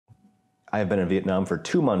I have been in Vietnam for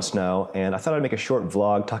 2 months now, and I thought I'd make a short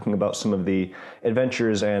vlog talking about some of the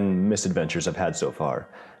adventures and misadventures I've had so far.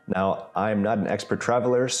 Now, I'm not an expert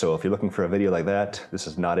traveler, so if you're looking for a video like that, this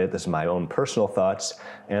is not it. This is my own personal thoughts,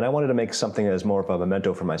 and I wanted to make something as more of a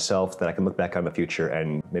memento for myself that I can look back on in the future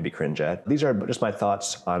and maybe cringe at. These are just my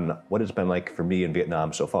thoughts on what it's been like for me in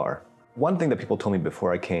Vietnam so far. One thing that people told me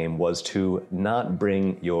before I came was to not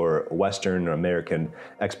bring your Western or American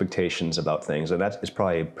expectations about things, and that is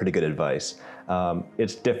probably pretty good advice.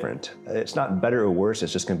 It's different. It's not better or worse,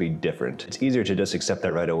 it's just gonna be different. It's easier to just accept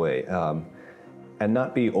that right away and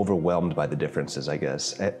not be overwhelmed by the differences, I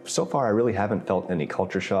guess. So far, I really haven't felt any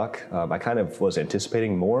culture shock. I kind of was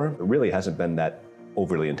anticipating more. It really hasn't been that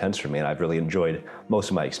overly intense for me, and I've really enjoyed most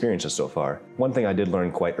of my experiences so far. One thing I did learn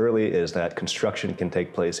quite early is that construction can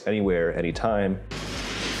take place anywhere, anytime.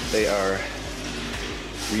 They are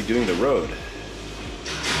redoing the road.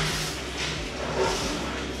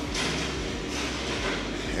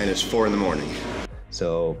 And it's 4 in the morning.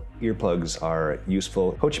 So earplugs are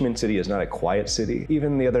useful. Ho Chi Minh City is not a quiet city.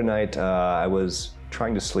 Even the other night, I was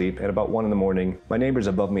trying to sleep, at about 1 in the morning, my neighbors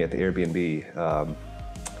above me at the Airbnb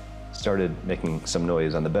started making some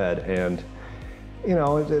noise on the bed, and you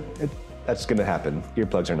know, that's gonna happen.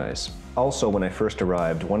 Earplugs are nice. Also, when I first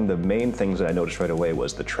arrived, one of the main things that I noticed right away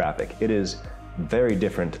was the traffic. It is very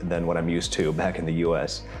different than what I'm used to back in the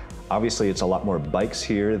US. Obviously, it's a lot more bikes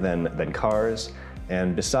here than cars,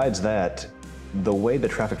 and besides that, the way the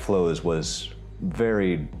traffic flows was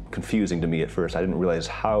very confusing to me at first. I didn't realize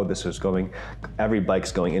how this was going. Every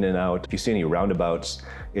bike's going in and out. If you see any roundabouts,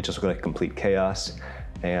 it just looked like complete chaos.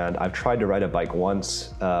 And I've tried to ride a bike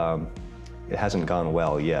once. It hasn't gone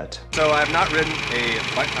well yet. So I have not ridden a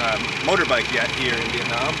motorbike yet here in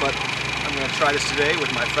Vietnam, but I'm going to try this today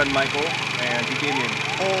with my friend Michael, and he gave me a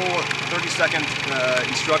whole 30-second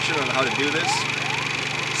instruction on how to do this.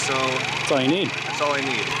 So that's all you need. That's all I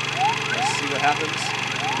need. Let's see what happens.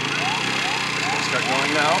 Let's start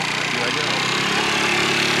going now. Here I go.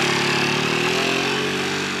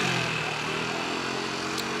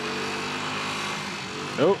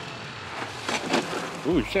 Oh.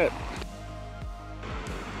 Ooh, shit.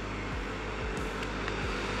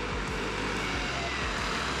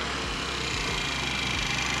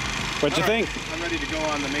 What you think? I'm ready to go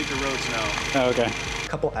on the major roads now. Oh, okay. A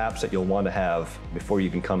couple apps that you'll want to have before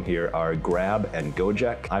you can come here are Grab and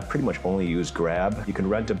Gojek. I pretty much only use Grab. You can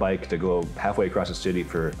rent a bike to go halfway across the city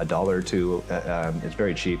for $1 or $2. It's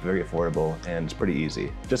very cheap, very affordable, and it's pretty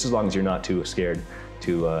easy. Just as long as you're not too scared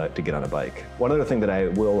to get on a bike. One other thing that I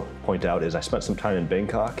will point out is I spent some time in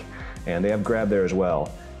Bangkok, and they have Grab there as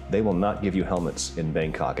well. They will not give you helmets in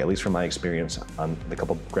Bangkok, at least from my experience on the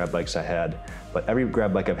couple Grab bikes I had. But every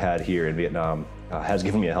Grab bike I've had here in Vietnam has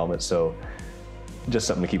given me a helmet, so just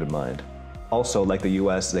something to keep in mind. Also, like the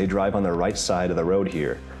US, they drive on the right side of the road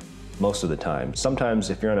here most of the time. Sometimes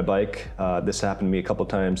if you're on a bike, this happened to me a couple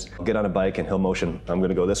times, I'll get on a bike and he'll motion, I'm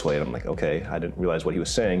gonna go this way, and I'm like, okay, I didn't realize what he was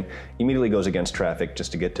saying. Immediately goes against traffic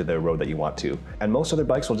just to get to the road that you want to. And most other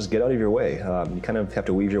bikes will just get out of your way. You kind of have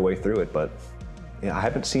to weave your way through it, but yeah, I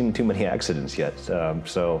haven't seen too many accidents yet,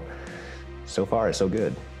 so far so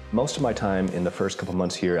good. Most of my time in the first couple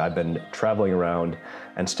months here, I've been traveling around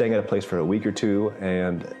and staying at a place for a week or two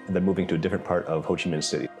and then moving to a different part of Ho Chi Minh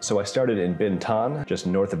City. So I started in Binh Thanh, just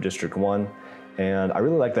north of District 1, and I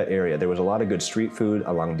really liked that area. There was a lot of good street food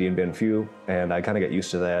along Dien Bien Phu, and I kind of got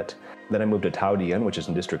used to that. Then I moved to Thao Dien, which is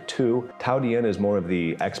in District 2. Thao Dien is more of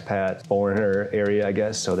the expat, foreigner area, I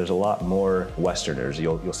guess, so there's a lot more Westerners.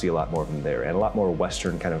 You'll see a lot more of them there, and a lot more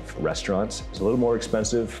Western kind of restaurants. It's a little more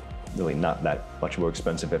expensive, really not that much more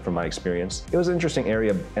expensive from my experience. It was an interesting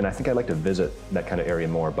area, and I think I'd like to visit that kind of area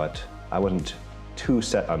more, but I wasn't too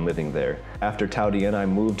set on living there. After Thao Dien, I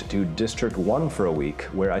moved to District 1 for a week,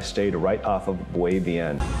 where I stayed right off of Bui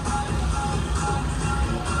Vien.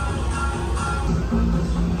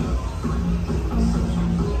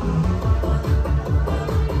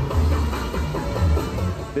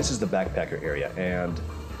 This is the backpacker area, and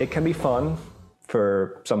it can be fun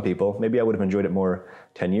for some people. Maybe I would have enjoyed it more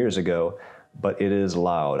 10 years ago, but it is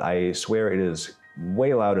loud. I swear it is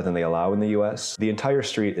way louder than they allow in the US. The entire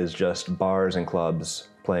street is just bars and clubs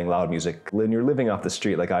playing loud music. When you're living off the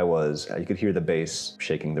street like I was, you could hear the bass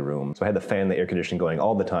shaking the room. So I had the fan, the air conditioning going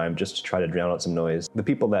all the time just to try to drown out some noise. The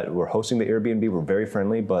people that were hosting the Airbnb were very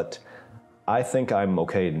friendly, but I think I'm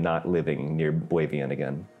okay not living near Bui Vien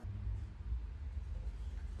again.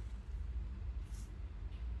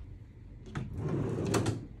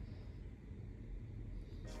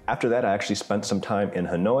 After that, I actually spent some time in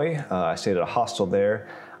Hanoi. I stayed at a hostel there.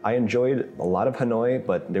 I enjoyed a lot of Hanoi,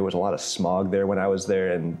 but there was a lot of smog there when I was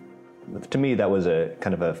there, and to me, that was a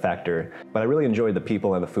kind of a factor. But I really enjoyed the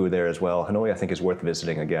people and the food there as well. Hanoi, I think, is worth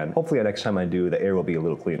visiting again. Hopefully, the next time I do, the air will be a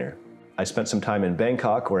little cleaner. I spent some time in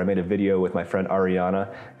Bangkok where I made a video with my friend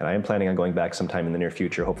Ariana, and I am planning on going back sometime in the near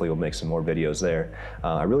future. Hopefully we'll make some more videos there.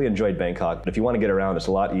 I really enjoyed Bangkok, but if you want to get around, it's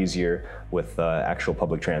a lot easier with actual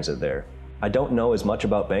public transit there. I don't know as much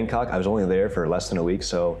about Bangkok. I was only there for less than a week,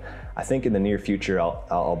 so I think in the near future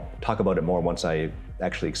I'll talk about it more once I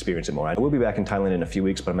actually experience it more. I will be back in Thailand in a few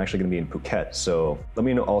weeks, but I'm actually going to be in Phuket, so let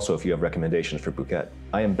me know also if you have recommendations for Phuket.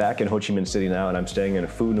 I am back in Ho Chi Minh City now, and I'm staying in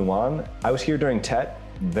Phu Nuon. I was here during Tet.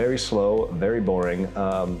 Very slow, very boring,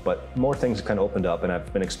 but more things have kind of opened up and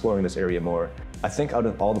I've been exploring this area more. I think out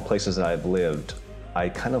of all the places that I've lived, I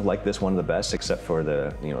kind of like this one the best, except for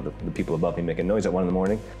the people above me making noise at 1 in the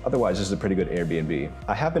morning. Otherwise, this is a pretty good Airbnb.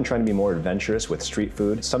 I have been trying to be more adventurous with street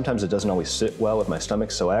food. Sometimes it doesn't always sit well with my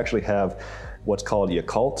stomach, so I actually have what's called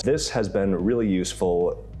Yakult. This has been really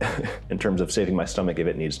useful in terms of saving my stomach if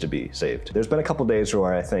it needs to be saved. There's been a couple days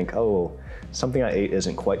where I think, oh, something I ate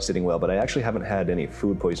isn't quite sitting well, but I actually haven't had any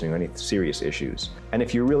food poisoning or any serious issues. And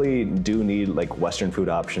if you really do need like Western food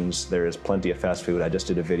options, there is plenty of fast food. I just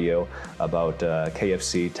did a video about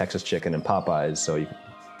KFC, Texas Chicken, and Popeyes, so if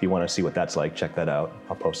you want to see what that's like, check that out.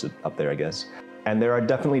 I'll post it up there, I guess. And there are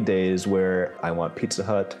definitely days where I want Pizza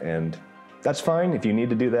Hut, and that's fine. If you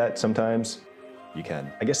need to do that sometimes, you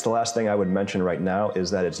can. I guess the last thing I would mention right now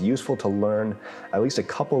is that it's useful to learn at least a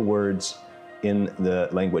couple words in the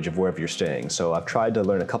language of wherever you're staying. So I've tried to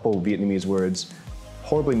learn a couple Vietnamese words,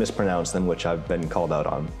 horribly mispronounced them, which I've been called out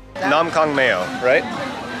on. Nam Kang Meo, right?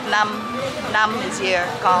 Nam is year,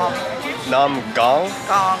 Gong. Nam Gong?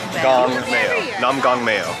 Gong Meo. Nam Gong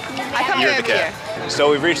Meo. I come Year here of the every Cat. year.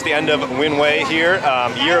 So we've reached the end of Win Wei here.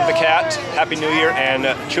 Year of the Cat, Happy New Year, and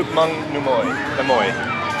Chúc Mừng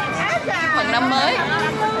Namoy. Mừng năm mới.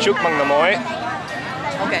 Chúc Mừng Namoy.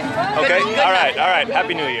 Okay. Okay, Good all right.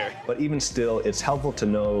 Happy New Year. But even still, it's helpful to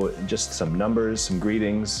know just some numbers, some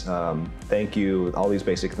greetings, thank you, all these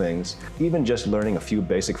basic things. Even just learning a few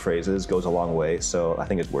basic phrases goes a long way, so I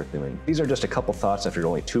think it's worth doing. These are just a couple thoughts after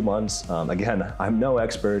only 2 months. Again, I'm no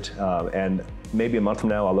expert, and maybe a month from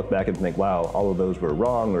now I'll look back and think, wow, all of those were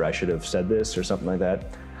wrong, or I should have said this or something like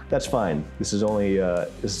that. That's fine. This is only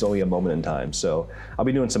a moment in time. So I'll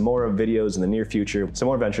be doing some more videos in the near future, some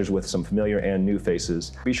more adventures with some familiar and new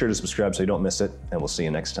faces. Be sure to subscribe so you don't miss it, and we'll see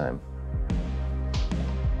you next time.